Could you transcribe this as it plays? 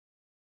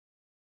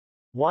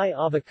Why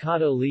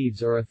avocado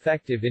leaves are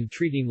effective in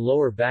treating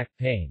lower back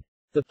pain.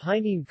 The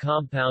pinene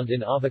compound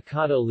in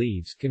avocado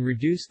leaves can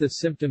reduce the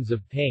symptoms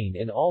of pain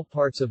in all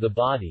parts of the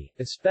body,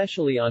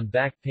 especially on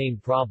back pain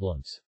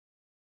problems.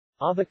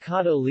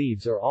 Avocado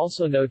leaves are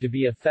also known to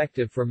be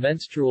effective for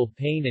menstrual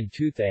pain and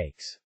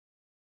toothaches.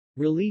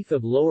 Relief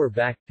of lower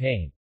back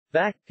pain.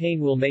 Back pain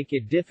will make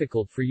it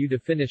difficult for you to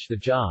finish the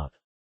job.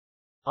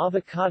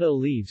 Avocado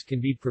leaves can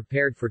be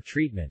prepared for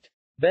treatment.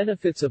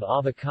 Benefits of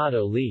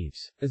avocado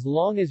leaves. As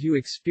long as you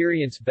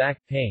experience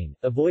back pain,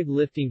 avoid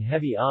lifting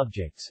heavy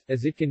objects,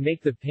 as it can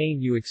make the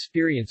pain you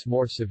experience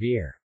more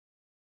severe.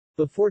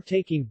 Before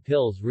taking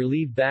pills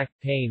relieve back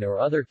pain or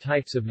other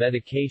types of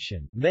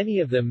medication, many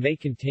of them may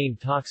contain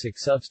toxic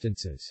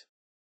substances.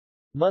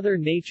 Mother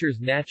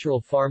Nature's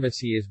natural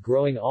pharmacy is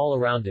growing all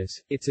around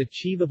us, its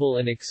achievable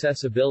and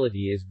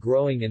accessibility is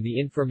growing and the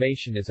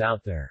information is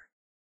out there.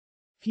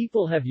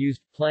 People have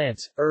used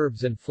plants,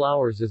 herbs and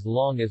flowers as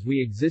long as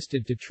we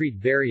existed to treat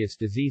various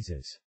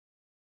diseases.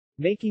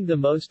 Making the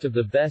most of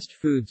the best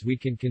foods we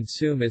can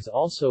consume is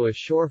also a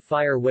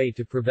surefire way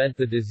to prevent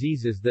the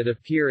diseases that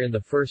appear in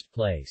the first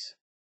place.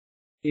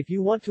 If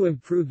you want to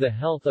improve the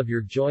health of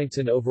your joints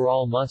and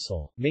overall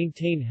muscle,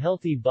 maintain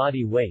healthy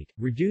body weight,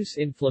 reduce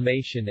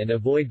inflammation and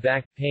avoid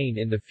back pain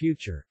in the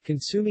future,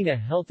 consuming a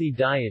healthy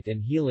diet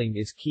and healing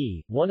is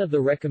key. One of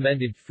the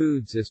recommended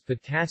foods is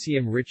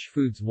potassium-rich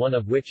foods, one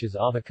of which is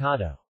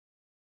avocado.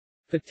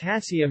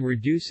 Potassium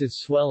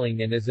reduces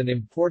swelling and is an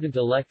important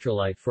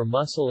electrolyte for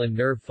muscle and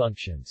nerve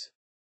functions.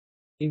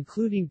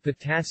 Including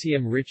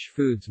potassium-rich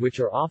foods which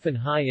are often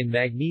high in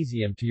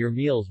magnesium to your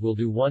meals will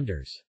do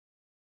wonders.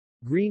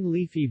 Green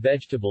leafy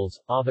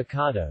vegetables,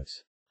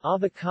 avocados.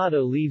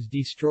 Avocado leaves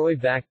destroy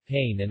back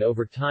pain and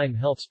over time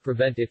helps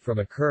prevent it from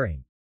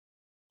occurring.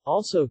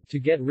 Also, to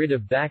get rid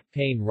of back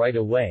pain right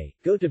away,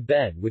 go to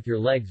bed with your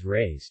legs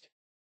raised.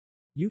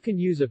 You can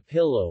use a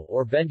pillow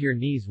or bend your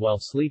knees while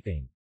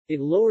sleeping. It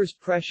lowers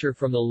pressure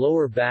from the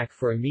lower back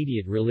for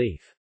immediate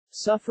relief.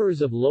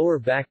 Sufferers of lower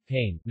back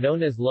pain,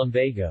 known as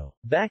lumbago,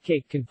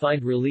 backache can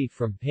find relief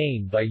from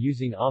pain by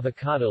using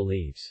avocado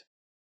leaves.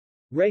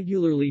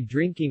 Regularly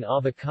drinking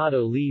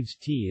avocado leaves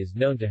tea is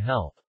known to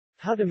help.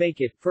 How to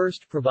make it.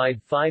 First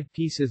provide 5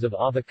 pieces of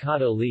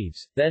avocado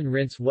leaves, then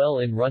rinse well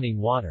in running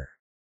water.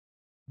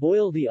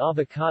 Boil the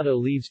avocado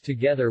leaves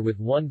together with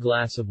 1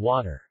 glass of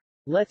water.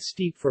 Let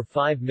steep for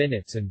 5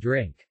 minutes and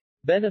drink.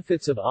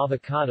 Benefits of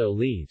avocado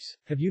leaves.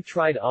 Have you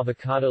tried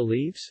avocado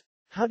leaves?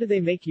 How do they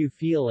make you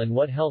feel and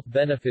what health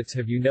benefits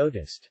have you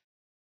noticed?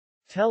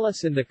 Tell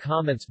us in the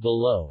comments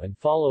below and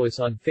follow us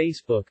on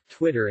Facebook,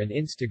 Twitter and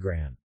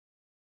Instagram.